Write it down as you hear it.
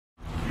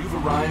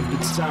arrived at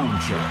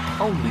Soundcheck,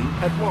 only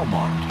at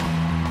Walmart.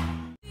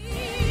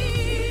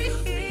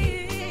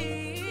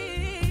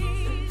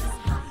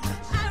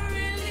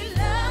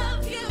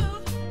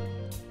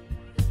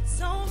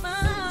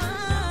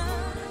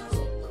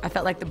 I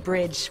felt like the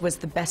bridge was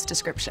the best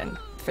description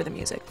for the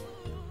music.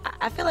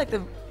 I feel like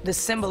the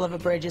symbol of a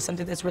bridge is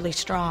something that's really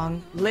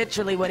strong.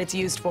 Literally what it's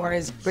used for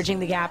is bridging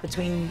the gap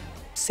between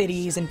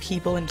cities and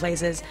people and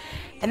places.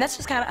 And that's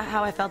just kind of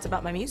how I felt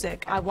about my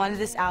music. I wanted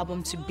this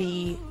album to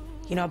be,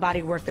 you know, a body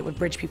of work that would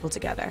bridge people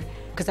together,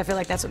 because I feel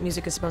like that's what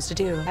music is supposed to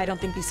do. I don't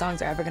think these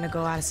songs are ever going to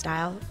go out of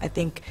style. I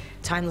think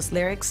timeless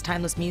lyrics,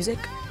 timeless music,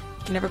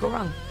 can never go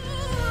wrong.